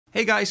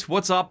Hey guys,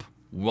 what's up?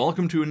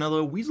 Welcome to another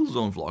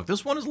WeaselZone vlog.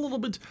 This one is a little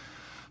bit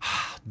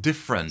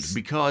different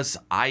because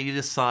I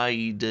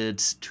decided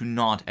to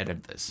not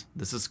edit this.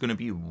 This is going to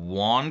be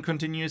one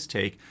continuous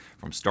take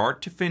from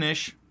start to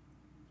finish.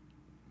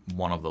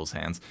 One of those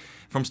hands.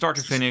 From start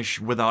to finish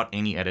without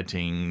any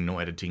editing, no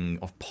editing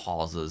of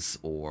pauses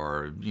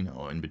or,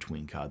 in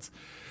between cuts.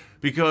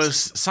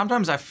 Because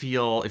sometimes I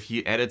feel if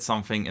you edit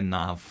something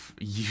enough,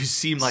 you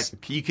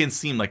can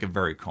seem like a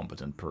very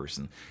competent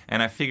person.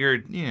 And I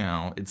figured,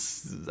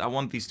 I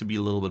want these to be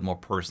a little bit more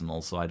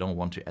personal, so I don't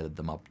want to edit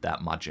them up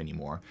that much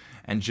anymore.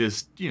 And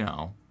just,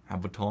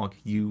 have a talk,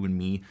 you and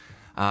me.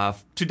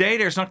 Today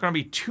there's not going to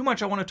be too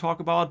much I want to talk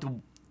about. The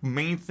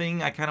main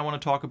thing I kind of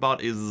want to talk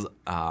about is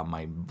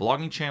my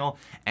vlogging channel,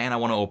 and I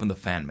want to open the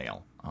fan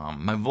mail.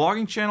 My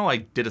vlogging channel, I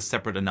did a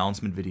separate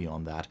announcement video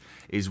on that,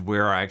 is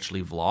where I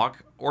actually vlog,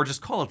 or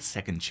just call it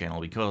second channel,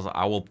 because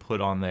I will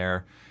put on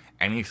there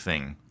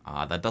anything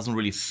that doesn't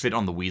really fit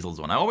on the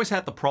WeaselZone. I always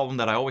had the problem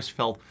that I always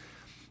felt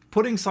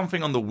putting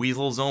something on the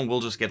WeaselZone will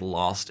just get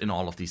lost in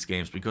all of these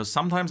games, because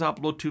sometimes I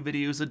upload 2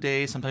 videos a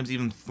day, sometimes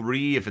even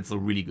 3 if it's a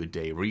really good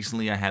day.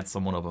 Recently I had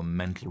somewhat of a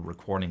mental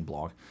recording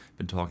block,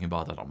 been talking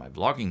about that on my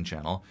vlogging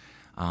channel.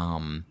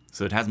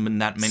 So it hasn't been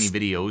that many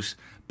videos,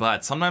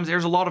 but sometimes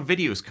there's a lot of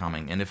videos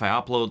coming, and if I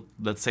upload,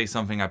 let's say,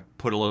 something I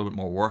put a little bit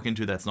more work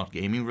into that's not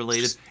gaming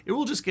related, it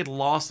will just get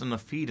lost in the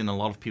feed, and a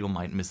lot of people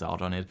might miss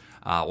out on it,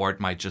 or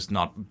it might just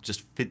not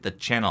fit the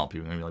channel.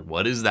 People are gonna be like,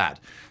 what is that?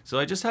 So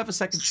I just have a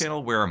second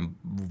channel where I'm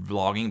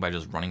vlogging by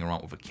just running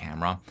around with a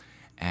camera,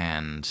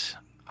 and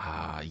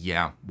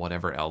yeah,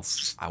 whatever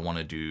else I want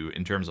to do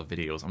in terms of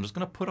videos, I'm just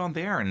going to put on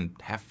there and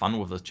have fun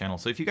with this channel.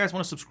 So if you guys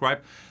want to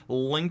subscribe,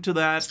 link to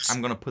that,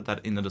 I'm going to put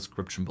that in the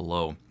description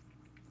below.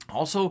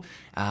 Also,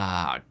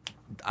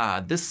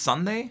 this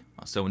Sunday,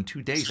 so in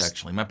 2 days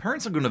actually, my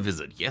parents are going to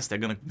visit. Yes, they're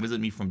going to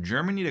visit me from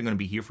Germany. They're going to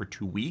be here for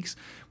 2 weeks,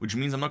 which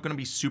means I'm not going to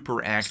be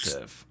super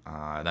active.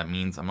 That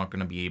means I'm not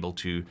going to be able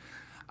to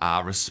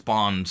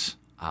respond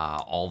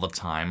all the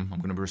time. I'm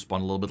going to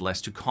respond a little bit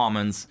less to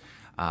comments.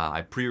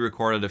 I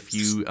pre-recorded a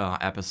few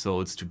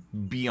episodes to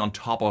be on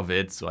top of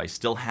it, so I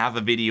still have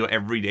a video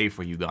every day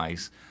for you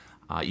guys,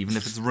 even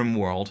if it's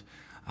RimWorld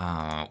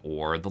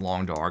or The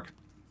Long Dark.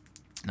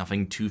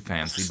 Nothing too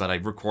fancy, but I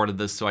recorded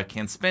this so I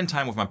can spend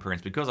time with my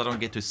parents because I don't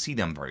get to see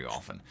them very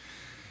often.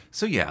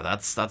 So yeah,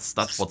 that's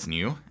what's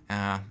new.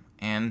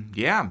 And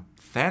yeah,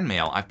 fan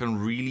mail. I've been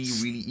really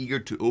eager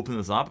to open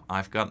this up.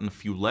 I've gotten a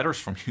few letters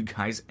from you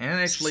guys, and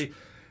actually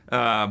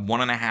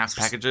 1.5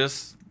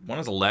 packages. One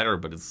is a letter,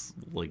 but it's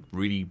like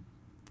really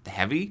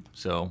heavy,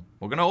 so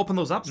we're gonna open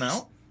those up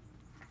now.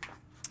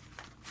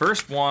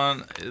 First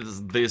one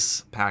is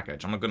this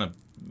package. I'm not gonna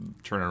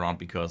turn it around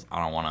because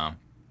I don't wanna,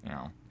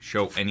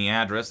 show any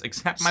address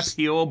except my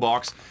PO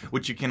box,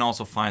 which you can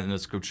also find in the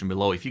description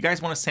below. If you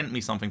guys want to send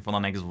me something for the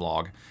next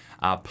vlog,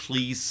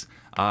 please,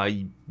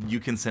 you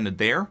can send it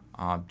there.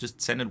 Just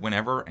send it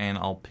whenever, and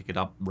I'll pick it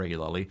up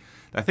regularly.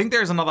 I think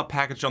there's another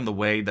package on the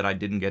way that I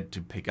didn't get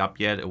to pick up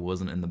yet. It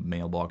wasn't in the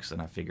mailbox,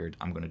 and I figured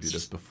I'm going to do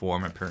this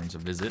before my parents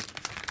visit.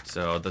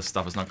 So this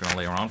stuff is not going to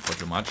lay around for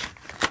too much.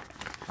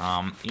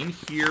 In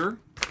here,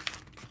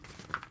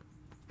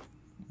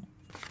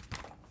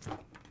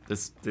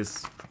 it's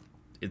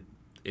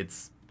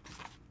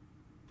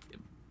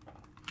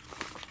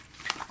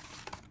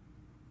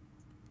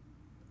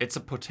a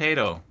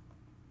potato.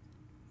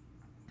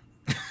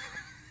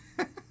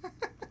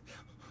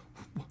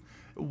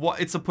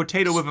 It's a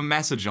potato with a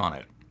message on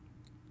it.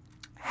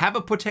 Have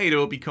a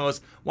potato because,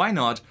 why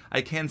not?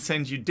 I can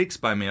send you dicks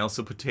by mail,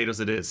 so potatoes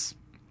it is.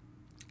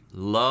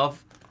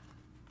 Love,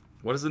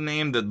 what is the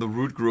name? The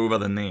root groove of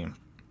the name.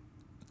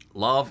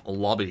 Love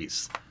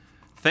Lobbies.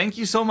 Thank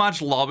you so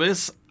much,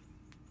 Lobbies.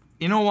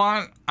 You know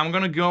what? I'm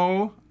gonna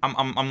go.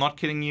 I'm not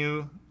kidding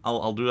you.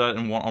 I'll do that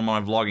on my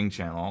vlogging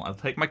channel. I'll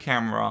take my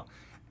camera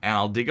and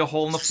I'll dig a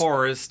hole in the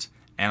forest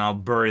and I'll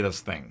bury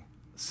this thing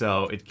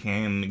so it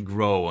can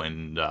grow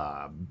and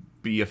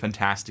be a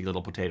fantastic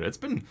little potato. It's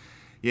been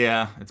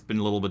a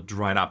little bit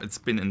dried up. It's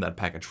been in that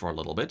package for a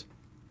little bit.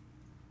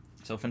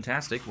 So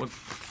fantastic. What's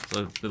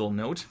a little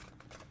note?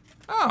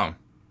 Oh.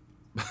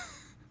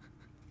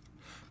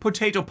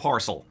 Potato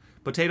parcel.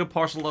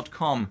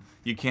 PotatoParcel.com.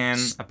 You can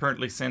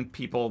apparently send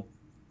people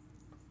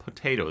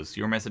potatoes,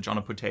 your message on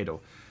a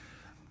potato.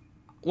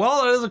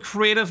 Well, it is a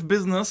creative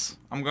business.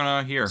 I'm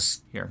gonna, here.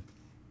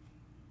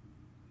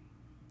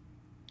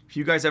 If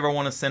you guys ever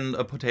want to send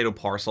a potato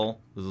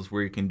parcel, this is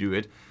where you can do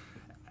it.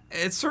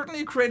 It's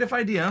certainly a creative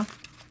idea.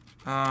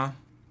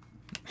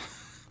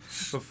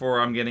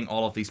 Before I'm getting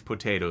all of these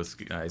potatoes,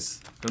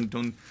 guys.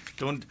 Don't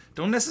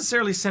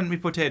necessarily send me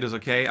potatoes,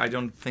 okay? I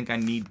don't think I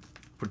need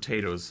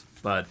potatoes,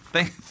 but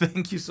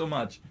thank you so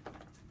much.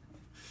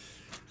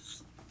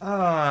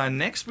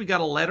 Next we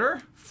got a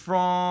letter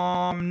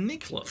from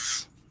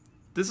Nicholas.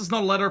 This is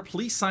not a letter.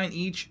 Please sign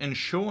each and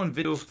show on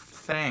video.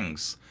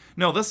 Thanks.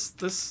 No, this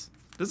is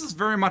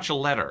very much a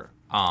letter.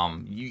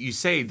 You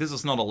say this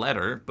is not a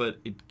letter, but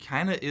it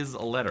kind of is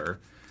a letter.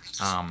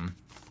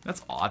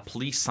 That's odd.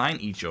 Please sign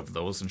each of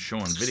those and show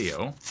on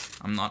video.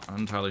 I'm not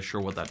entirely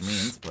sure what that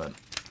means, but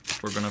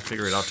we're gonna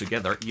figure it out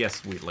together.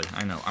 Yes, Wheatley,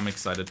 I know. I'm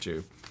excited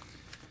too.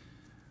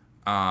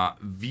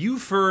 View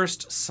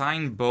first,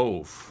 sign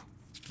both.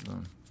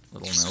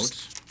 Little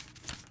note.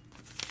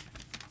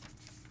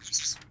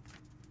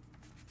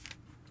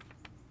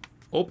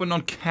 Open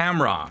on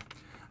camera.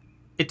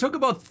 It took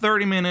about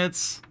 30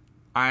 minutes.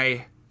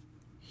 I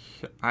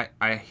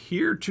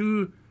here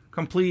to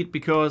complete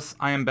because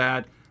I am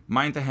bad.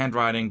 Mind the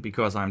handwriting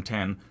because I'm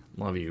 10.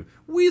 Love you.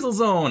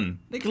 WeaselZone.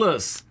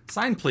 Nicholas,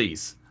 sign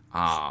please.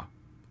 I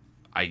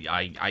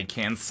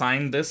can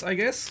sign this, I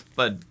guess.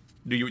 But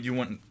do you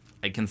want?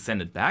 I can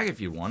send it back if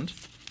you want.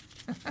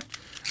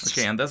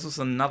 Okay, and this is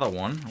another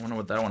one. I wonder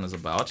what that one is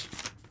about.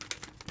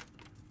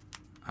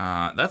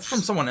 That's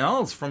from someone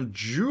else, from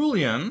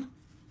Julian.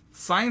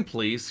 Sign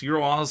please.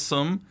 You're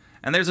awesome.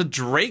 And there's a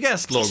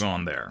Dragast logo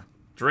on there.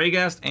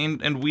 Dragast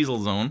and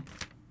WeaselZone.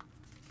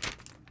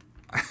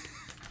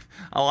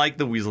 I like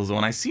the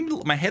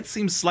WeaselZone. My head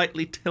seems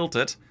slightly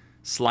tilted.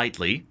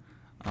 Slightly.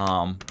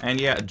 And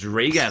yeah, a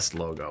Dragast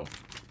logo.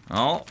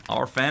 Well,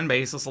 our fan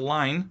base is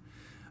aligned.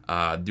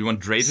 Do you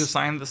want Dre to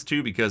sign this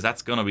too? Because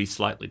that's gonna be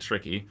slightly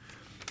tricky.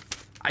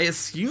 I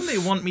assume they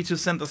want me to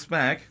send this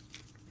back.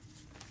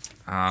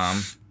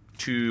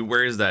 To,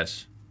 where is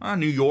that?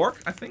 New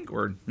York, I think,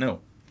 or no?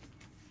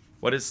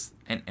 What is,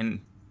 and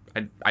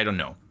I don't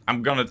know.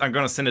 I'm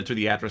gonna send it to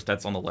the address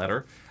that's on the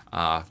letter.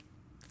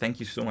 Thank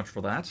you so much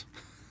for that.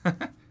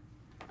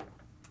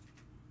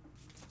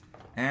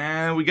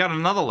 And we got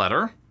another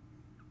letter.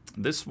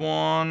 This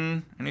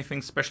one,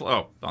 anything special?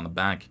 Oh, on the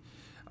back.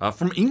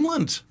 From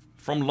England,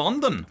 from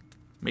London.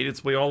 Made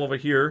its way all over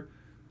here.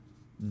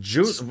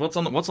 What's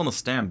on the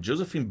stamp?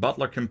 Josephine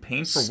Butler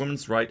campaigned for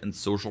women's rights and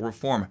social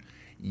reform.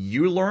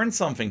 You learned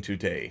something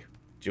today.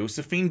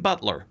 Josephine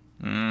Butler.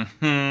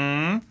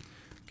 Okay,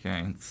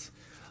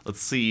 let's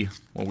see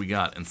what we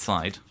got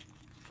inside.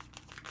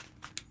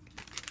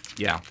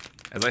 Yeah,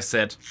 as I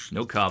said,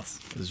 no cuts.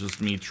 It's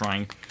just me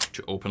trying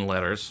to open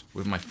letters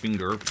with my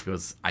finger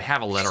because I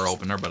have a letter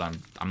opener, but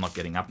I'm not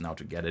getting up now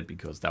to get it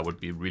because that would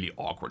be a really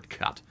awkward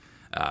cut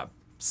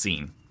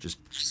scene. Just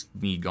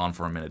me gone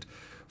for a minute.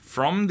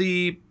 From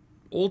the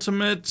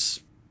Ultimate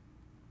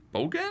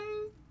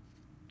Bogan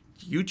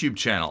YouTube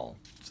channel.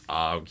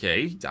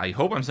 Okay, I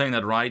hope I'm saying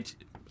that right.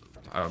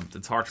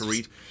 It's hard to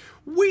read.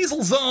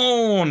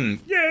 WeaselZone!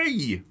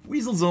 Yay!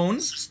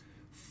 WeaselZone.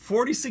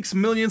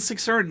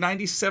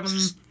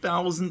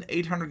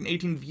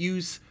 46,697,818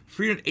 views.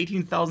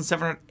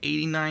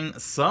 318,789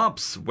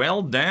 subs.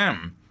 Well,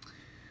 damn.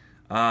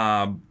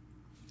 I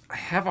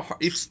have a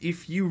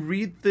if you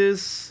read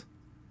this,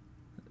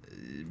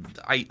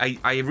 I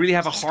really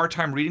have a hard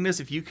time reading this.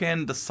 If you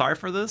can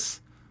decipher this,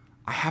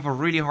 I have a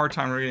really hard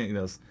time reading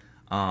this.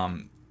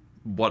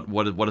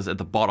 What is at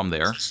the bottom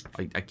there?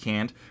 I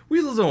can't.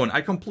 WeaselZone,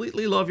 I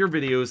completely love your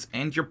videos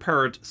and your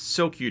parrot.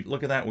 So cute.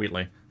 Look at that,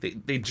 Wheatley.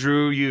 They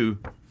drew you.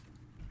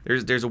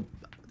 There's a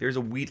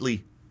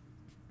Wheatley.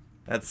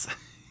 That's.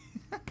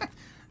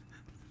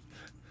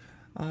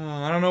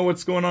 I don't know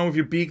what's going on with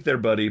your beak there,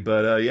 buddy,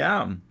 but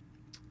yeah.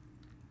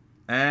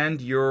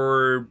 And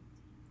your.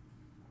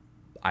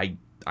 I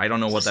don't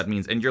know what that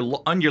means. And your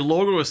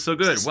logo is so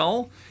good.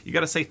 Well, you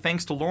gotta say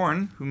thanks to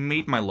Lauren who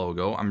made my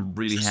logo. I'm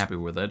really happy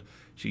with it.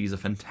 She's a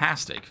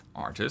fantastic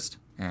artist,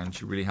 and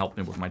she really helped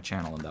me with my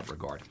channel in that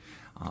regard,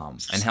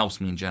 and helps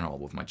me in general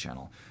with my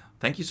channel.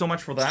 Thank you so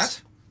much for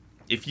that.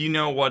 If you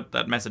know what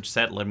that message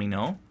said, let me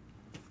know.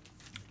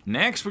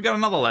 Next, we got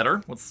another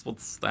letter. What's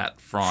that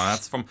from?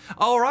 That's from.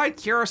 All right,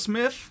 Kiara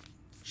Smith.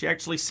 She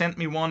actually sent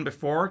me one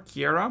before.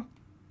 Kiara,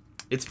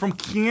 it's from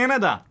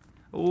Canada.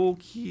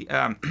 Okay.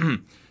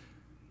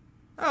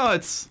 Oh,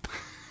 it's.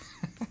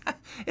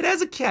 It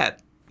has a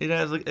cat. It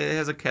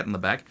has a cat in the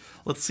back.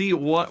 Let's see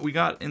what we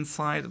got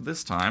inside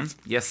this time.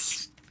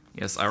 Yes,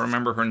 I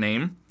remember her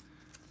name.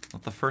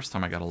 Not the first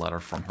time I got a letter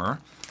from her.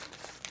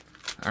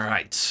 All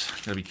right,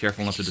 gotta be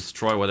careful not to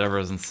destroy whatever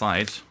is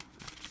inside.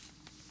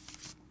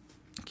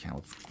 Okay,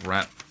 let's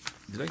grab.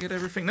 Did I get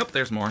everything? Nope,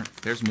 there's more.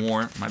 There's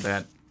more. My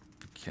bad.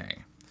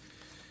 Okay.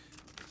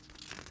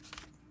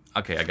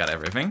 Okay, I got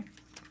everything.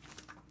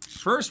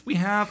 First, we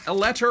have a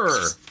letter.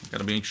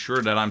 Gotta make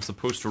sure that I'm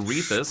supposed to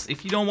read this.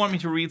 If you don't want me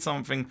to read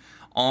something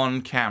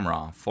on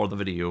camera for the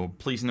video,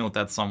 please note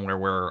that somewhere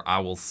where I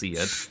will see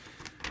it.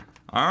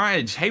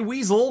 Alright, hey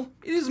Weasel,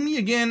 it is me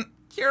again,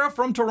 Kiara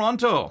from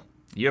Toronto.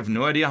 You have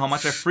no idea how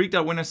much I freaked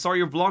out when I saw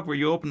your vlog where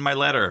you opened my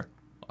letter.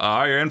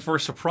 You're in for a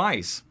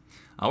surprise.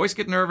 I always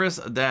get nervous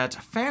that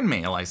fan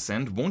mail I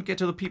send won't get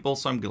to the people,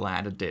 so I'm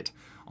glad it did.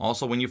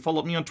 Also, when you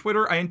followed me on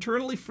Twitter, I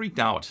internally freaked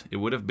out. It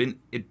would have been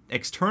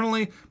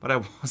externally, but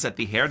I was at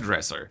the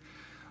hairdresser.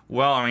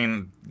 Well, I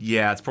mean,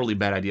 yeah, it's probably a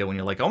bad idea when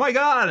you're like, oh my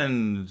god,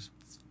 and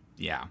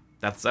yeah,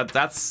 that's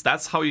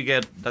how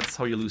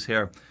you lose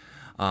hair,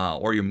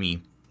 or you're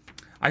me.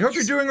 I hope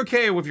you're doing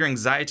okay with your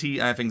anxiety.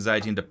 I have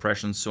anxiety and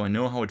depression, so I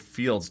know how it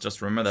feels.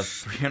 Just remember that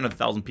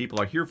 300,000 people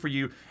are here for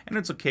you, and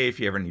it's okay if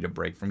you ever need a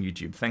break from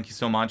YouTube. Thank you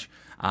so much.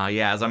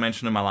 Yeah, as I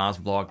mentioned in my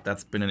last vlog,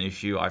 that's been an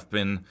issue. I've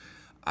been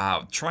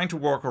trying to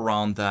work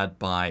around that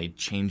by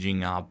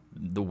changing up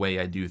the way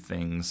I do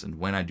things and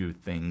when I do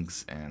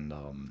things and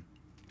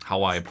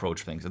how I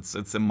approach things.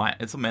 It's a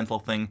mental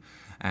thing,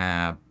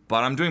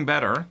 but I'm doing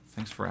better.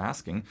 Thanks for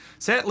asking.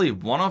 Sadly,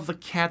 one of the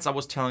cats I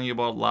was telling you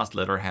about last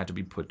letter had to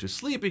be put to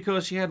sleep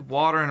because she had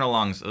water in her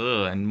lungs,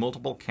 and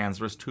multiple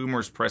cancerous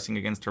tumors pressing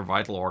against her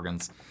vital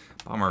organs.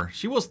 Bummer.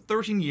 She was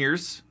 13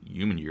 years,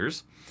 human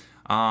years,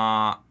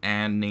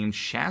 and named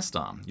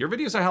Shasta. Your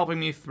videos are helping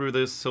me through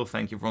this, so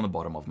thank you from the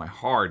bottom of my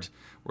heart.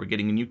 We're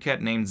getting a new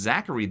cat named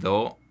Zachary,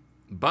 though.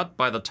 But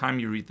by the time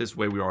you read this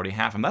way, we already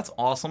have him. That's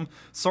awesome.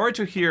 Sorry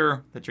to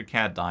hear that your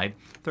cat died.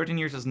 13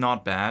 years is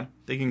not bad.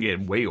 They can get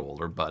way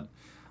older, but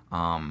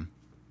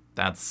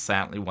that's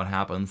sadly what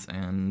happens.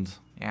 And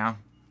yeah,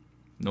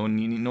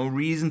 no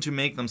reason to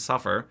make them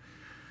suffer.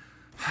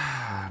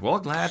 Well,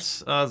 glad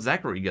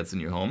Zachary gets a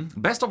new home.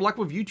 Best of luck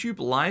with YouTube,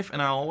 life,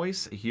 and I'm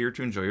always here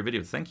to enjoy your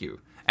videos. Thank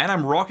you. And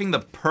I'm rocking the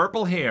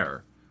purple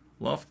hair.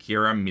 Love,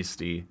 Kira,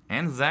 Misty,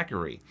 and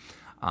Zachary.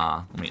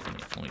 Let me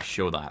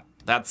show that.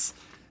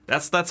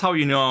 That's how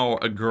you know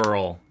a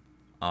girl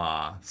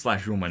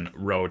 / woman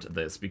wrote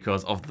this,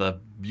 because of the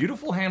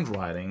beautiful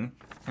handwriting,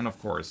 and of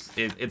course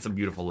it's a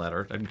beautiful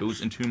letter that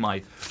goes into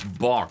my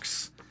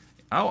box.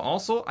 Oh,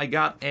 also I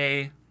got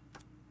a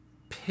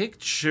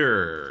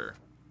picture.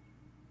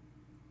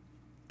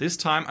 This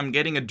time I'm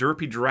getting a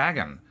derpy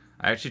dragon.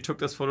 I actually took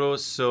this photo,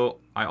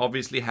 so I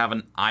obviously have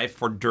an eye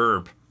for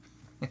derp.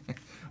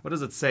 What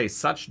does it say?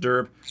 Such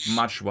derp,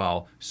 much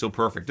wow. So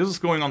perfect. This is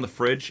going on the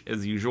fridge,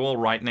 as usual,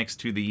 right next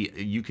to the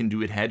You Can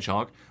Do It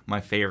hedgehog,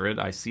 my favorite.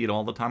 I see it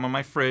all the time on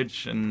my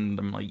fridge, and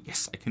I'm like,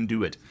 yes, I can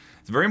do it.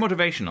 It's very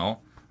motivational.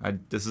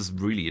 This is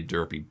really a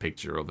derpy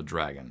picture of a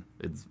dragon.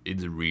 It's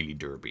really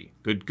derpy.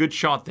 Good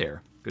shot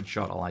there. Good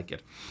shot, I like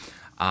it.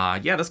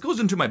 Yeah, this goes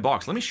into my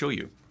box. Let me show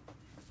you.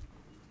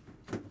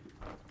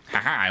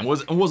 Haha,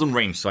 it wasn't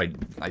range, so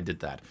I did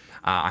that.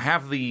 I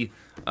have the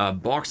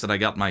box that I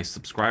got my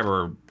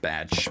subscriber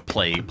badge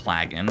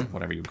plugin,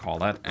 whatever you call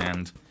that,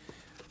 and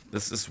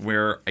this is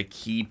where I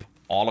keep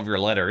all of your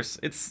letters.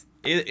 It's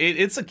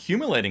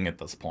accumulating at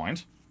this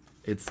point.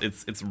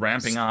 It's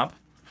ramping up,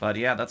 but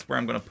yeah, that's where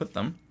I'm gonna put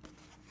them.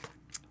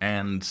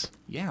 And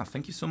yeah,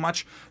 thank you so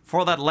much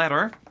for that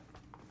letter.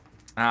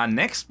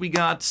 Next we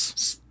got,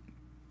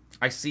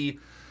 I see,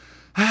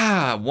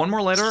 one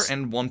more letter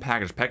and one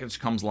package. Package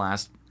comes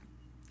last.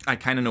 I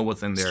kind of know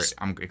what's in there.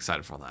 I'm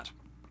excited for that.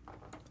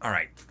 All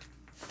right.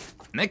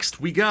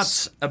 Next, we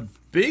got a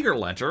bigger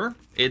letter.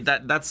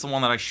 That's the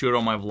one that I showed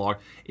on my vlog.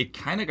 It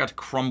kind of got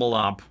crumbled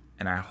up,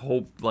 and I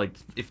hope, like,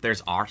 if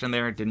there's art in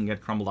there, it didn't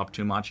get crumbled up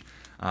too much.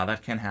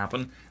 That can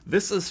happen.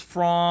 This is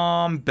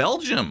from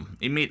Belgium.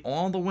 It made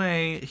all the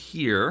way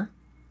here.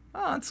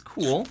 Oh, that's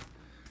cool.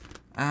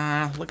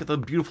 Look at the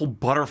beautiful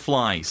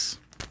butterflies.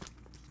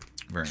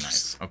 Very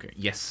nice. Okay,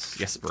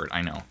 yes, bird,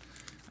 I know.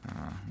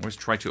 Always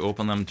try to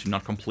open them to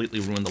not completely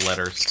ruin the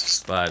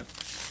letters, but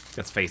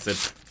let's face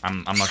it,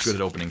 I'm not good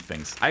at opening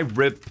things. I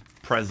rip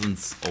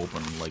presents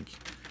open, like...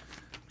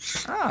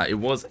 it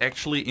was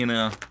actually in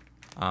a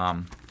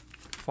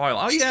foil.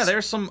 Oh yeah,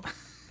 there's some...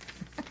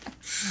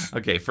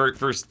 Okay,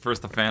 first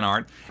the fan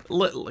art.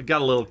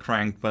 Got a little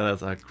cranked, but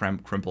that's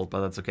crimpled,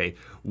 but that's okay.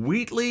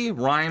 Wheatley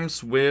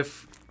rhymes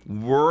with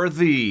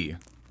worthy.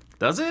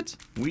 Does it?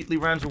 Wheatley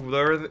rhymes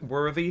with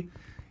worthy?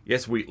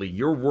 Yes, Wheatley,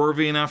 you're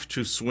worthy enough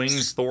to swing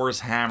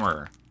Thor's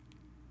hammer.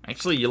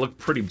 Actually, you look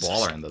pretty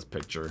baller in this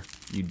picture.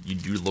 You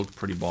do look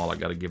pretty baller, I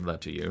gotta give that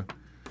to you.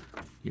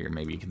 Here,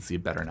 maybe you can see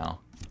it better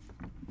now.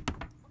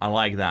 I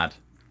like that.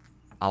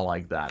 I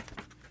like that.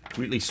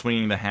 Wheatley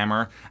swinging the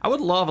hammer. I would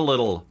love a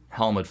little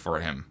helmet for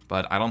him,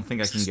 but I don't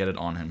think I can get it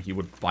on him. He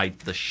would bite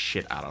the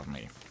shit out of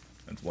me.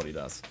 That's what he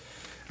does.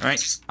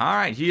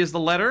 Alright, here's the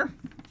letter.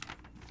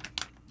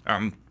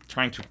 I'm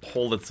trying to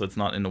hold it so it's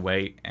not in the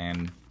way,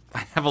 and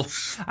I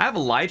have a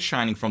light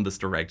shining from this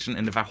direction,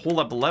 and if I hold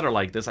up the letter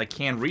like this, I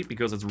can't read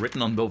because it's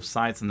written on both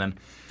sides, and then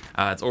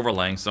it's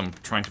overlaying, so I'm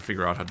trying to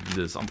figure out how to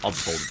do this. I'll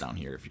just hold it down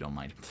here if you don't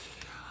mind.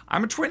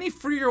 I'm a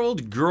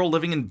 23-year-old girl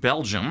living in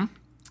Belgium.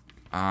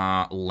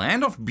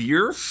 Land of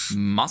beer,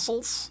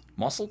 mussels,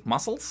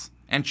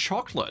 and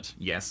chocolate.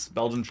 Yes,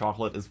 Belgian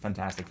chocolate is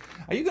fantastic.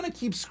 Are you gonna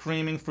keep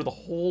screaming for the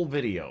whole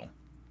video?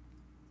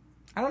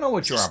 I don't know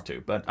what you're up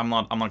to, but I'm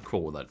not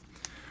cool with it.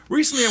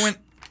 Recently I went...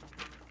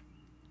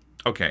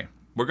 Okay,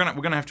 we're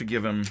gonna have to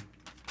give him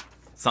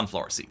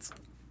sunflower seeds.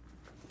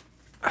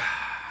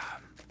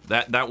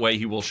 That way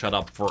he will shut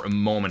up for a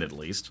moment at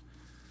least.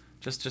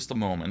 Just a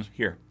moment.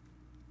 Here,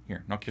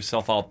 knock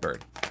yourself out,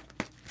 bird.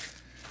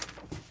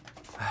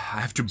 I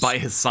have to buy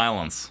his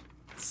silence.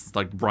 It's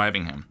like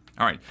bribing him.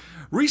 All right.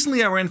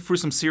 Recently I went through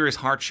some serious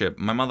hardship.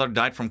 My mother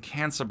died from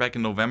cancer back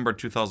in November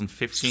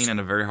 2015, and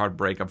a very hard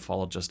breakup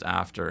followed just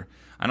after.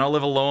 I now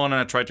live alone,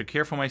 and I try to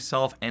care for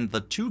myself and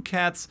the 2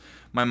 cats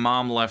my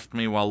mom left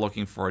me while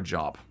looking for a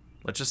job.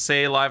 Let's just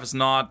say life is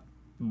not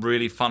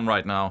really fun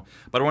right now.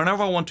 But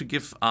whenever I want to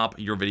give up,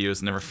 your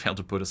videos never fail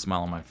to put a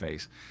smile on my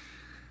face.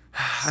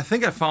 I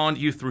think I found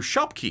you through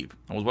Shopkeep.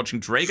 I was watching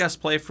Dragas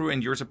playthrough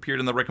and yours appeared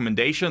in the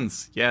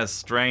recommendations.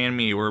 Yes, Dre and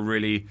me were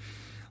really,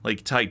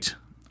 like, tight.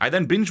 I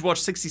then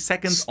binge-watched 60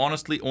 seconds,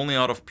 honestly, only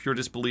out of pure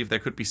disbelief there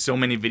could be so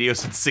many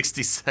videos in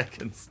 60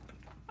 seconds.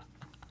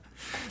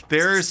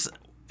 There's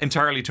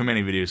entirely too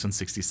many videos in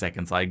 60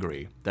 seconds, I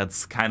agree.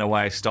 That's kind of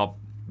why I stopped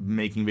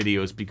making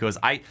videos, because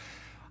I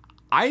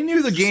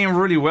knew the game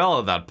really well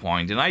at that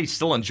point, and I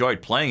still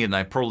enjoyed playing it, and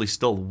I probably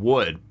still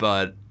would,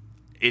 but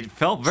it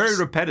felt very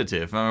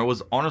repetitive, and I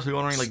was honestly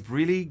wondering, like,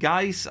 really,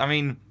 guys? I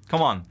mean,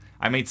 come on.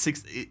 I made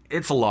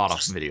it's a lot of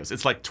videos.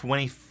 It's like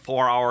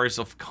 24 hours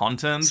of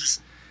content.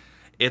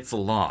 It's a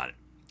lot.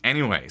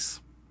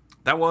 Anyways,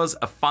 that was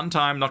a fun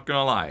time, not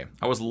gonna lie.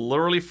 It was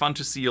literally fun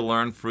to see you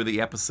learn through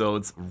the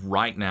episodes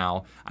right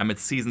now. I'm at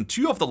season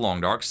 2 of The Long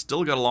Dark,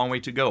 still got a long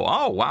way to go.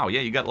 Oh, wow, yeah,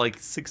 you got like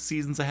 6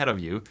 seasons ahead of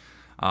you.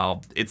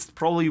 It's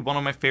probably one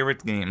of my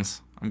favorite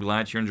games. I'm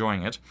glad you're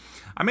enjoying it.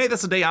 I made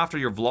this a day after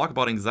your vlog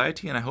about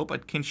anxiety, and I hope I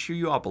can cheer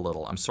you up a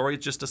little. I'm sorry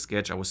it's just a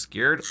sketch. I was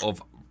scared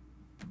of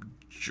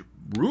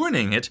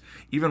ruining it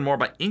even more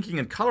by inking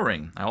and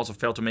coloring. I also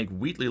failed to make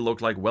Wheatley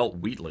look like, well,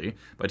 Wheatley.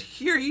 But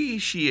here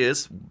she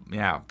is.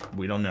 Yeah,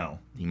 we don't know.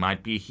 He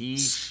might be he.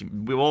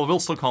 We'll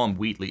still call him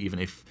Wheatley even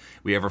if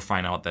we ever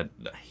find out that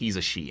he's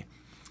a she.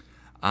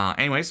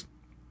 Anyways.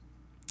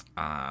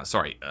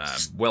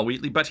 Well,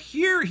 Wheatley, but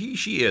here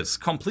she is,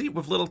 complete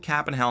with little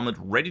cap and helmet,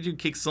 ready to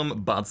kick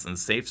some butts and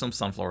save some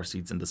sunflower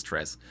seeds in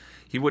distress.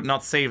 He would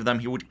not save them,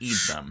 he would eat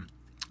them.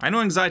 I know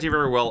anxiety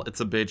very well,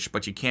 it's a bitch,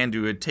 but you can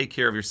do it. Take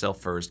care of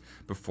yourself first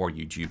before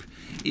YouTube.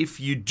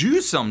 If you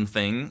do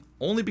something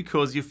only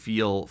because you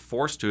feel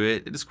forced to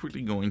it, it is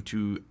quickly going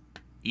to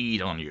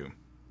eat on you.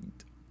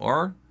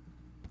 Or,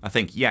 I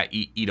think, yeah,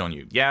 eat on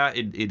you. Yeah,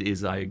 it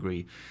is, I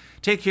agree.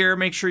 Take care,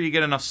 make sure you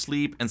get enough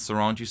sleep, and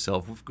surround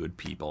yourself with good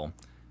people.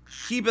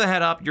 Keep the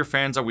head up, your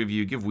fans are with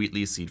you. Give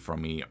Wheatley a seat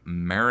from me.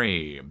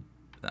 Mary.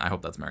 I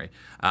hope that's Mary.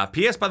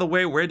 P.S. by the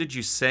way, where did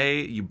you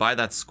say you buy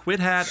that squid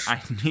hat?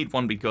 I need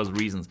one because of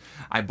reasons.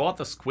 I bought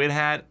the squid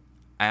hat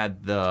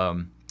at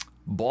the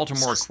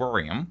Baltimore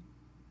Aquarium,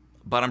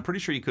 but I'm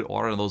pretty sure you could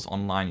order those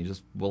online. You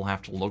just will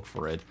have to look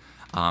for it.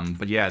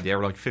 But yeah, they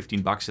were like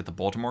 15 bucks at the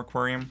Baltimore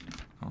Aquarium.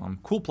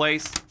 Cool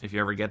place if you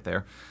ever get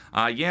there.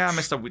 Yeah, I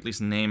messed up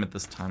Wheatley's name at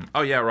this time.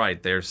 Oh yeah,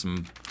 right. There's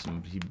some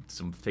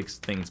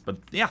fixed things. But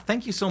yeah,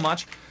 thank you so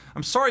much.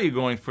 I'm sorry you're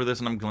going for this,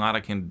 and I'm glad I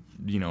can,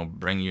 you know,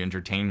 bring you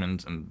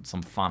entertainment and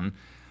some fun.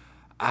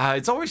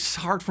 It's always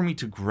hard for me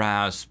to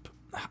grasp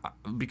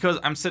because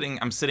I'm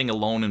sitting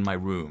alone in my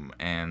room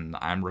and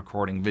I'm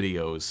recording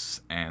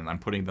videos and I'm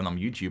putting them on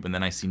YouTube, and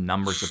then I see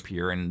numbers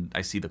appear and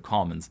I see the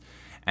comments,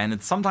 and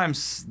it's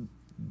sometimes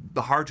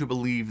hard to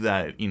believe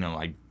that, you know,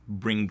 I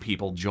bring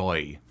people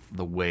joy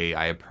the way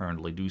I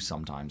apparently do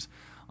sometimes,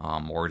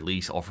 or at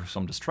least offer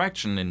some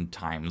distraction in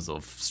times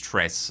of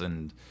stress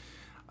and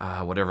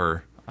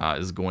whatever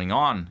is going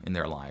on in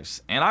their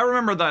lives. And I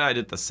remember that I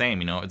did the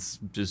same, you know. It's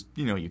just,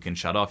 you know, you can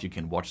shut off, you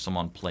can watch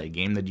someone play a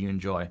game that you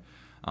enjoy.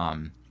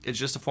 It's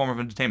just a form of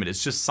entertainment.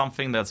 It's just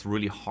something that's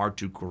really hard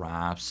to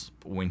grasp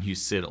when you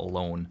sit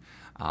alone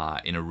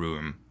in a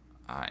room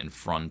in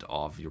front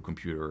of your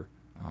computer.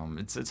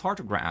 It's hard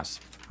to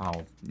grasp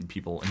how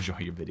people enjoy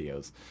your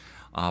videos.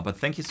 But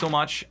thank you so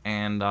much,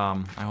 and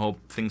I hope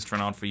things turn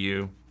out for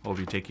you. Hope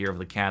you take care of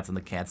the cats, and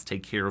the cats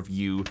take care of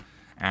you.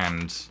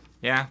 And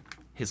yeah,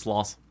 his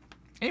loss.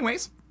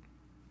 Anyways,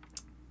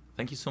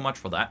 thank you so much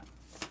for that.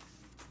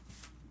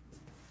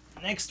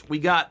 Next, we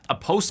got a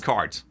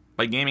postcard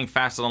by Gaming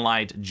Faster Than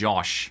Light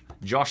Josh.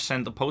 Josh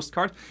sent a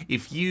postcard.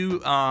 If you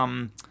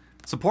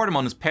support him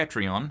on his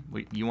Patreon,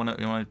 you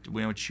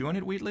wanna chew on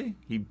it, Wheatley?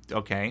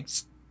 Okay.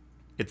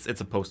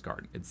 It's a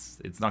postcard.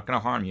 It's not gonna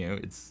harm you.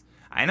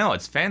 I know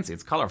it's fancy.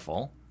 It's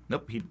colorful.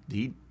 Nope.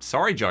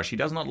 Sorry, Josh. He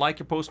does not like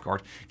your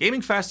postcard.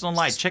 Gaming Fast and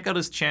Light. Check out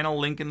his channel.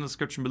 Link in the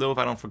description below if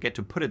I don't forget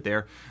to put it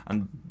there.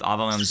 And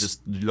other than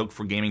just look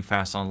for Gaming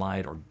Fast and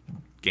Light or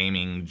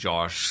Gaming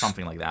Josh,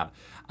 something like that.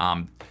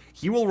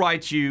 He will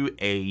write you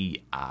a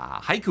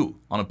haiku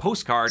on a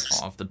postcard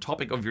of the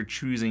topic of your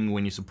choosing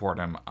when you support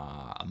him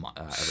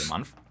every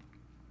month.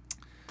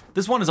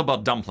 This one is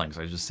about dumplings.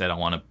 I just said I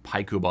want a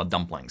haiku about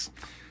dumplings.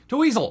 To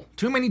Weasel,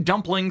 too many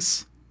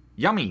dumplings.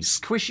 Yummy,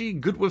 squishy,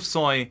 good with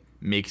soy,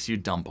 makes you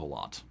dump a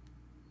lot.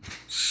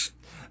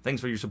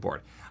 Thanks for your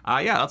support.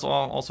 Yeah, that's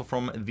all also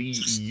from the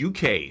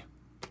UK.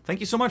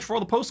 Thank you so much for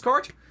the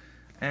postcard.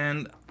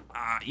 And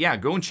yeah,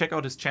 go and check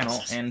out his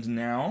channel. And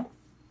now,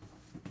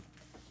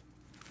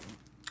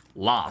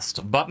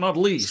 last but not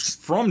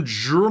least, from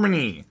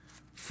Germany,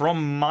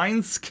 from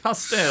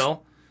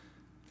Mainz-Kastel,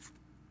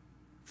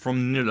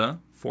 from Nille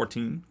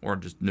 14, or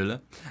just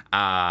Nille,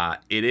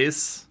 it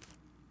is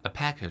a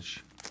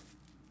package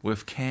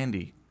with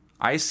candy.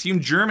 I assume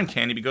German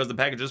candy because the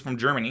package is from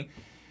Germany.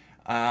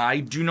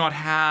 I do not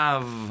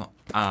have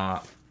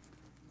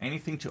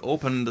anything to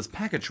open this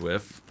package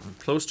with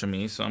close to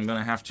me, so I'm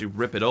gonna have to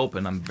rip it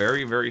open. I'm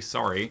very, very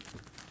sorry.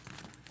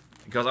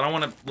 because I don't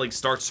want to like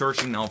start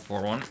searching now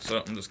for one.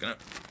 So I'm just gonna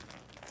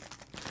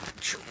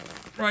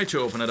try to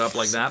open it up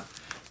like that.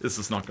 This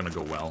is not gonna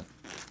go well.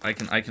 I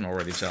can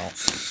already tell.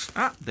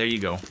 Ah, there you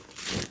go.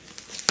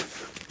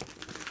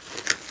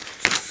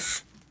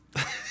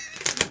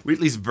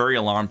 Wheatley's very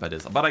alarmed by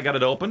this, but I got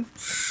it open.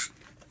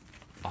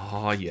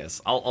 Oh yes,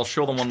 I'll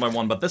show them one by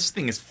one. But this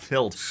thing is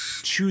filled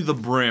to the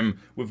brim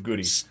with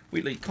goodies.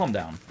 Wheatley, calm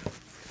down.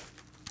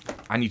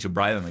 I need to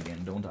bribe him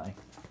again, don't I?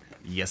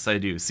 Yes, I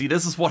do. See,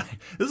 this is what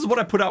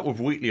I put out with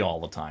Wheatley all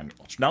the time.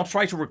 Now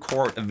try to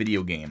record a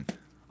video game.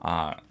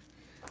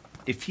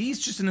 If he's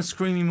just in a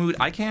screaming mood,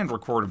 I can't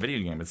record a video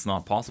game. It's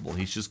not possible.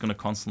 He's just gonna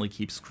constantly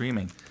keep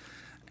screaming.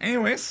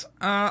 Anyways,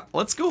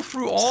 let's go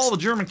through all the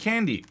German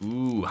candy.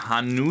 Ooh,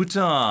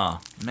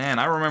 Hanuta. Man,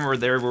 I remember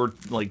there were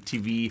like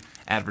TV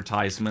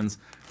advertisements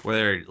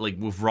where like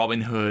with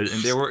Robin Hood,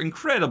 and they were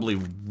incredibly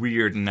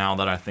weird now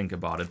that I think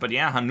about it. But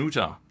yeah,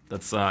 Hanuta.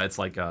 That's it's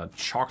like a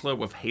chocolate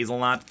with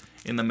hazelnut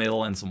in the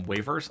middle and some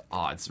wafers.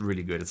 Oh, it's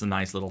really good. It's a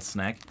nice little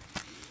snack.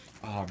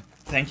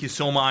 Thank you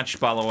so much,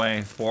 by the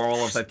way, for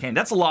all of that candy.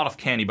 That's a lot of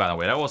candy, by the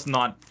way. That was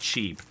not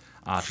cheap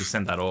to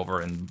send that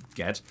over and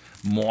get.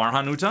 More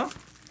Hanuta.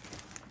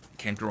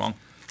 Can't go wrong.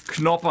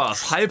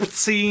 Knoppers,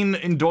 9:30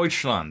 in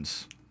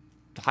Deutschland.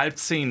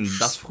 9:30,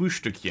 das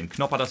Frühstückchen.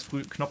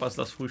 Knoppers,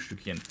 das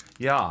Frühstückchen.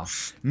 Ja.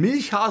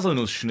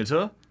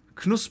 Milch-Haselnuss-Schnitte.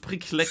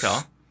 Knusprig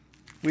lecker.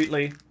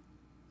 Wheatley,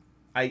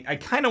 I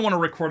kind of want to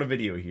record a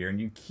video here,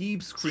 and you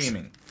keep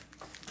screaming.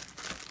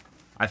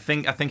 I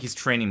think he's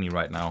training me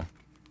right now.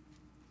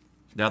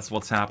 That's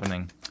what's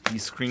happening. He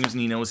screams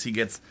and he knows he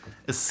gets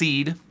a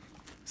seed,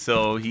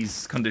 so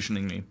he's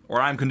conditioning me.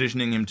 Or I'm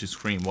conditioning him to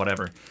scream,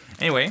 whatever.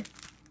 Anyway.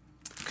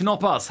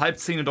 Knoppers,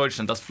 9:30 in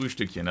Deutschland, das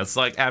Frühstückchen. That's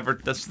like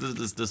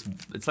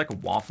it's like a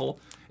waffle.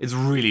 It's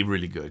really,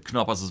 really good.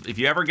 Knoppers is, if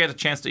you ever get a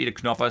chance to eat a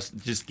Knoppers,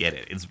 just get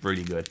it. It's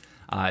really good.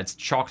 It's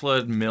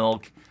chocolate,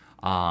 milk,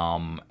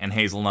 and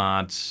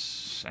hazelnut,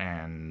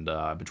 and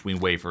between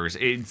wafers.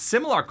 It's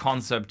similar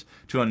concept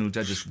to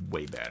Hanuta, just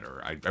way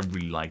better. I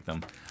really like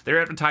them.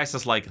 They're advertised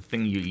as like a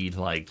thing you eat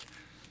like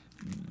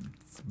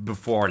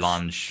before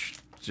lunch,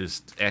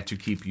 just to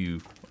keep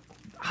you.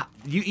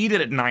 You eat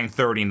it at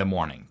 9:30 in the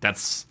morning.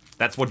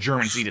 That's what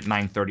Germans eat at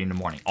 9:30 in the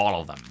morning.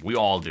 All of them. We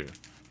all do.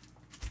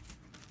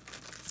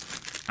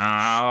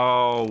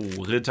 Oh,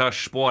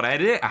 Rittersport.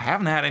 I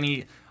haven't had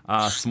any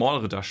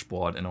small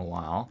Rittersport in a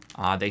while.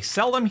 They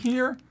sell them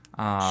here.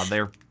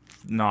 They're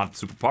not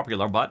super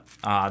popular, but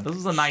this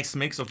is a nice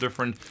mix of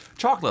different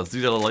chocolates.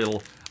 These are the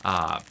little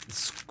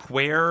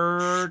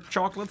square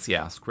chocolates.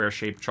 Yeah,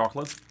 square-shaped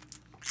chocolates.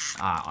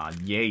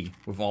 Yay,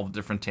 with all the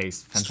different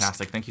tastes.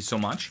 Fantastic. Thank you so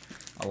much.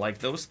 I like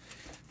those.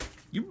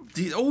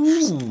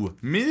 Oh,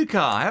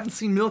 Milka. I haven't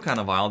seen Milka in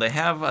a while. They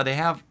have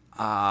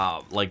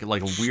like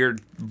a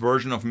weird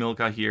version of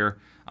Milka here.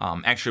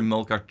 Actually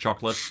Milka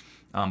chocolate.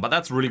 But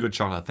that's really good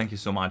chocolate. Thank you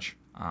so much.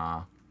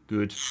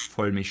 Good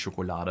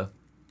Vollmilchschokolade.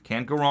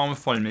 Can't go wrong with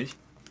Vollmilch.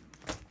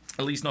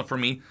 At least not for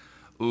me.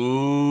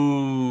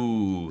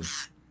 Ooh.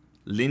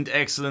 Lind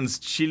Excellence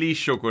Chili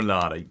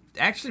Chocolade.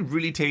 Actually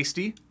really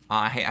tasty.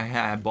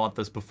 I bought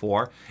this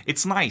before.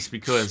 It's nice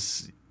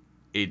because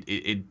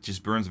it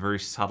just burns very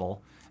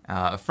subtle.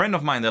 A friend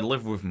of mine that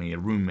lived with me, a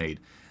roommate,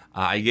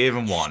 I gave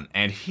him one,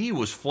 and he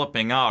was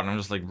flipping out, and I'm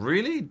just like,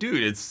 really?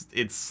 Dude,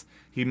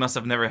 he must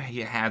have never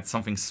had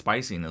something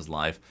spicy in his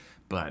life.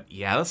 But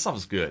yeah, that stuff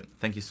is good.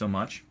 Thank you so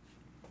much.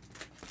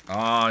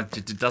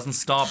 It doesn't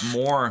stop.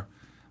 More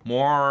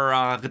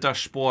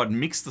Rittersport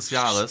Mix des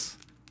Jahres.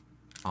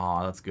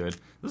 Oh, that's good.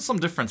 There's some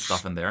different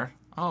stuff in there.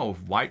 Oh,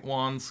 white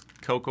ones,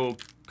 cocoa,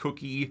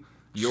 cookie,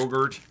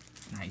 yogurt.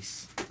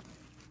 Nice.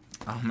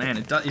 Oh man,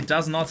 it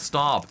does not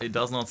stop. It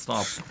does not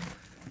stop.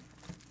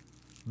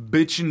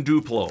 Bitchin'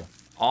 Duplo.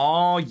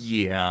 Oh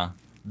yeah.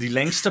 Die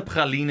längste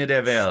Praline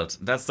der Welt.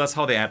 That's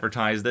how they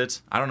advertised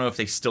it. I don't know if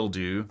they still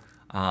do.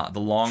 The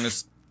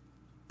longest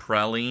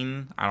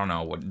praline. I don't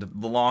know what the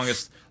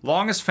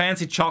longest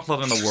fancy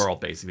chocolate in the world,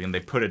 basically. And they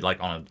put it like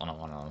on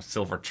a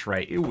silver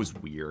tray. It was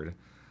weird.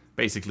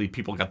 Basically,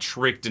 people got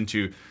tricked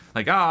into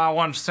like, I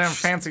want some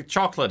fancy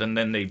chocolate, and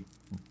then they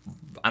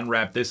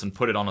unwrap this and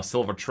put it on a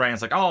silver tray. And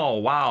it's like, oh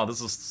wow,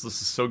 this is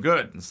so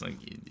good. It's like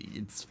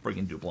it's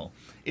freaking Duplo.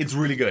 It's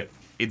really good.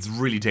 It's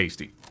really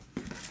tasty.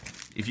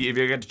 If you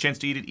get the chance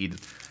to eat it, eat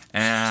it.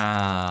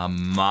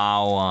 Mauam.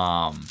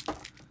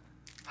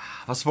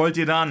 Was wollt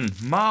ihr dann?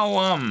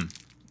 Mauam.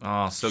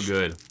 Oh, so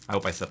good. I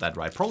hope I said that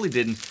right. Probably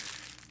didn't.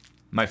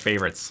 My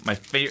favorites.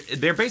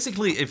 They're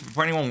basically, if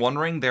for anyone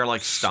wondering, they're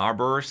like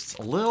Starbursts.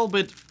 A little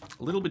bit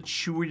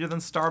chewier than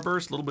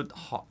Starburst. A little bit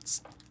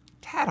hot.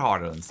 Tad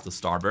harder than the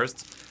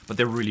Starbursts, but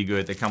they're really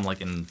good. They come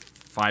like in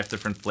 5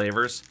 different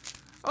flavors.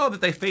 Oh,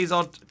 did they phase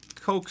out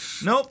Coke?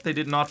 Nope, they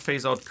did not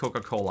phase out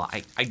Coca-Cola.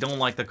 I don't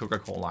like the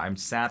Coca-Cola. I'm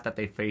sad that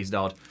they phased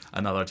out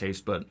another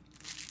taste, but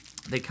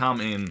they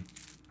come in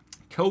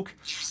Coke,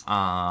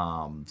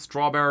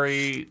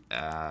 strawberry,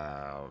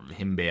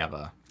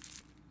 Himbeere.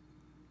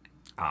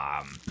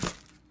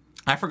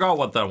 I forgot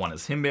what that one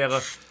is.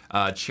 Himbeere,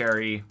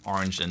 cherry,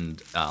 orange,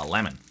 and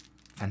lemon.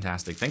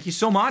 Fantastic. Thank you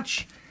so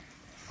much.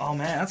 Oh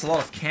man, that's a lot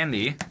of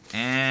candy.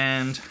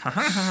 And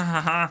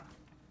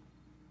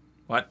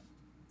what?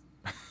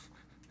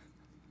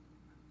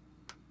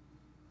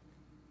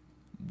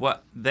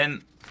 What?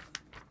 Then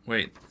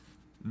wait.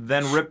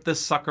 Then rip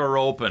this sucker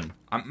open.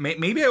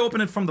 Maybe I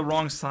opened it from the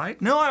wrong side.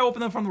 No, I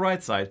opened it from the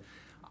right side.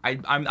 I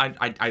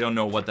don't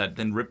know what that.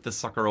 Then rip this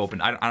sucker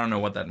open. I don't know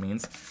what that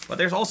means. But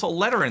there's also a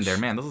letter in there.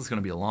 Man, this is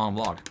gonna be a long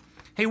vlog.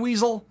 Hey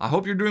Weasel, I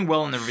hope you're doing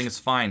well and everything is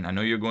fine. I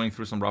know you're going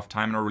through some rough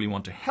time and I really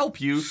want to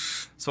help you,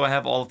 so I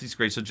have all of these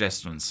great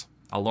suggestions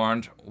I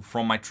learned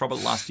from my trouble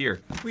last year.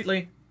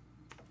 Wheatley,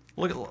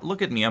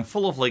 look at me. I'm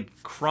full of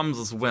like crumbs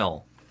as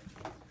well.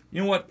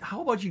 You know what?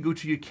 How about you go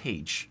to your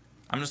cage?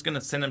 I'm just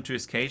gonna send him to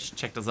his cage.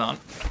 Check this out.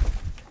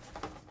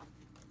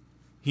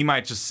 He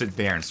might just sit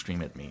there and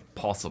scream at me.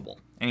 Possible.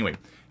 Anyway,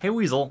 hey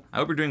Weasel, I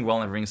hope you're doing well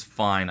and everything's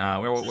fine.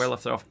 Where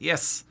left it off?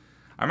 Yes.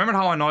 I remembered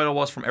how annoyed I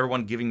was from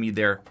everyone giving me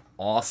their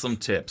awesome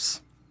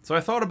tips. So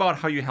I thought about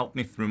how you helped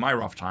me through my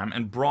rough time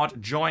and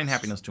brought joy and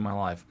happiness to my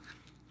life.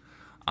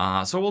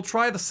 So we'll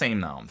try the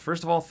same now.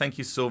 First of all, thank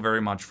you so very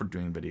much for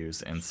doing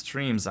videos and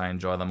streams. I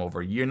enjoy them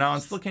over a year now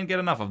and still can't get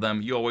enough of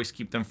them. You always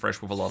keep them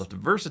fresh with a lot of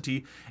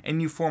diversity and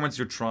new formats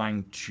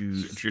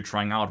you're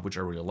trying out, which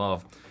I really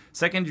love.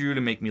 Second, you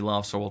really make me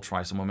laugh, so I'll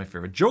try some of my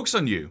favorite jokes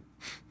on you.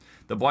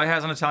 The boy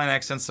has an Italian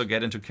accent, so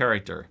get into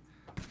character.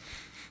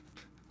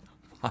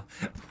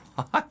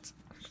 What?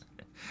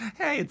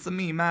 Hey, it's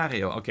me,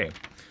 Mario. Okay.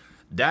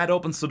 Dad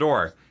opens the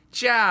door.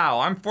 Ciao,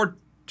 I'm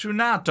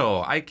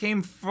Fortunato. I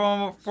came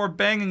for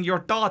banging your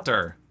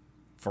daughter.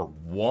 For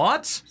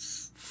what?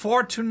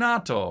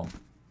 Fortunato.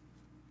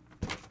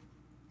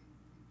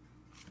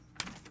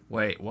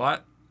 Wait,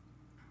 what?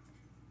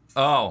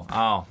 Oh,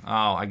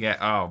 I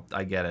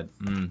get it.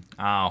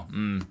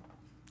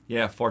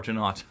 Yeah,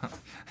 Fortunato.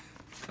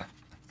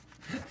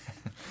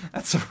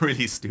 That's a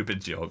really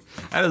stupid joke.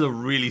 That is a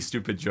really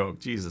stupid joke,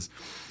 Jesus.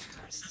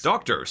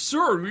 Doctor,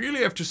 sir, you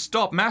really have to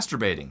stop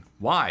masturbating.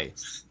 Why?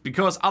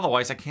 Because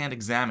otherwise I can't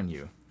examine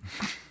you.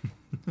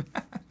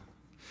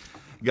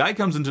 Guy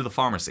comes into the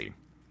pharmacy.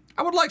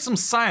 I would like some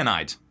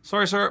cyanide.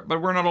 Sorry, sir,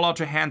 but we're not allowed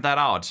to hand that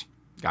out.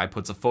 Guy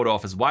puts a photo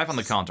of his wife on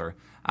the counter.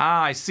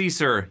 Ah, I see,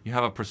 sir. You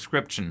have a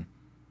prescription.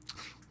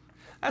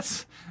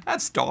 That's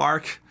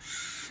dark.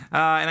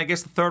 And I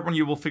guess the third one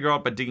you will figure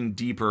out by digging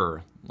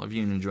deeper. Love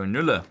you and enjoy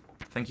Nulla.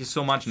 Thank you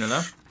so much,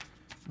 Nulla.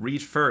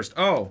 Read first.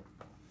 Oh,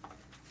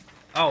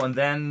 and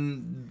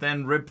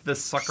then rip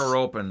this sucker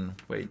open.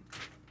 Wait.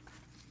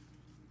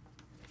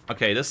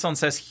 Okay, this one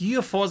says,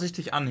 hier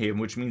vorsichtig anheben,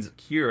 which means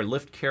here,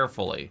 lift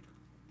carefully.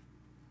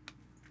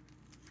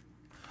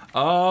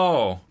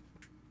 Oh.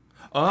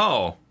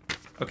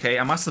 Okay,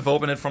 I must have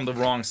opened it from the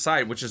wrong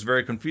side, which is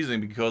very confusing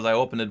because I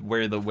opened it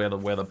where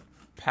the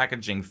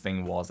packaging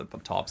thing was at the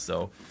top,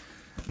 so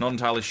not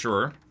entirely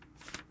sure.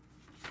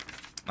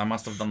 I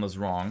must have done this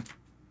wrong.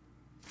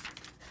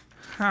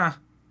 Huh.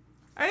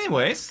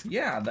 Anyways,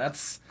 yeah,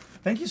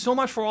 thank you so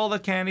much for all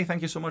that candy.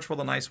 Thank you so much for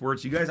the nice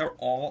words. You guys are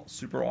all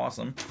super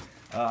awesome.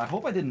 I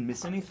hope I didn't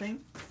miss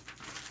anything.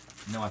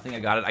 No, I think I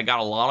got it. I got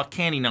a lot of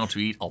candy now to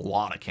eat. A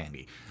lot of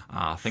candy.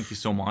 Thank you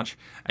so much.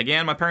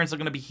 Again, my parents are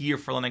going to be here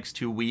for the next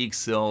 2 weeks,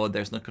 so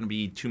there's not going to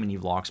be too many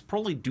vlogs.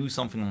 Probably do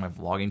something on my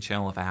vlogging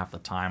channel if I have the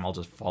time. I'll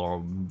just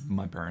follow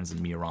my parents and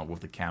me around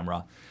with the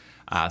camera.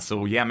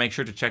 So yeah, make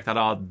sure to check that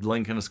out.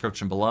 Link in the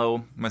description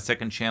below. My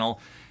second channel.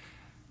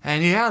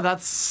 And yeah,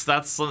 that's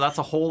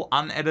a whole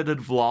unedited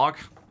vlog.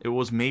 It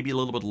was maybe a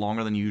little bit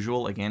longer than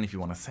usual. Again, if you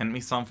want to send me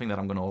something that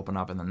I'm going to open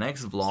up in the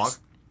next vlog,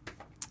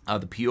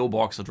 the P.O.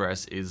 box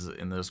address is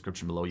in the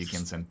description below. You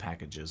can send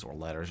packages or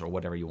letters or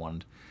whatever you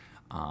want.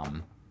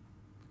 Come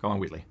on,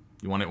 Wheatley.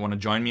 You want to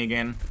join me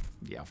again?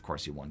 Yeah, of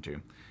course you want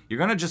to. You're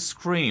going to just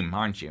scream,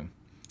 aren't you?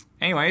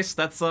 Anyways,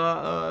 that's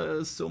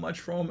so much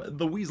from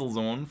the Weasel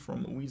Zone,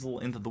 from Weasel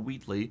into the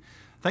Wheatley.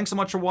 Thanks so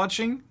much for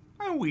watching.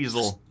 I'm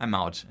Weasel. I'm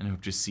out and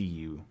hope to see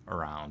you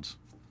around.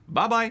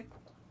 Bye-bye.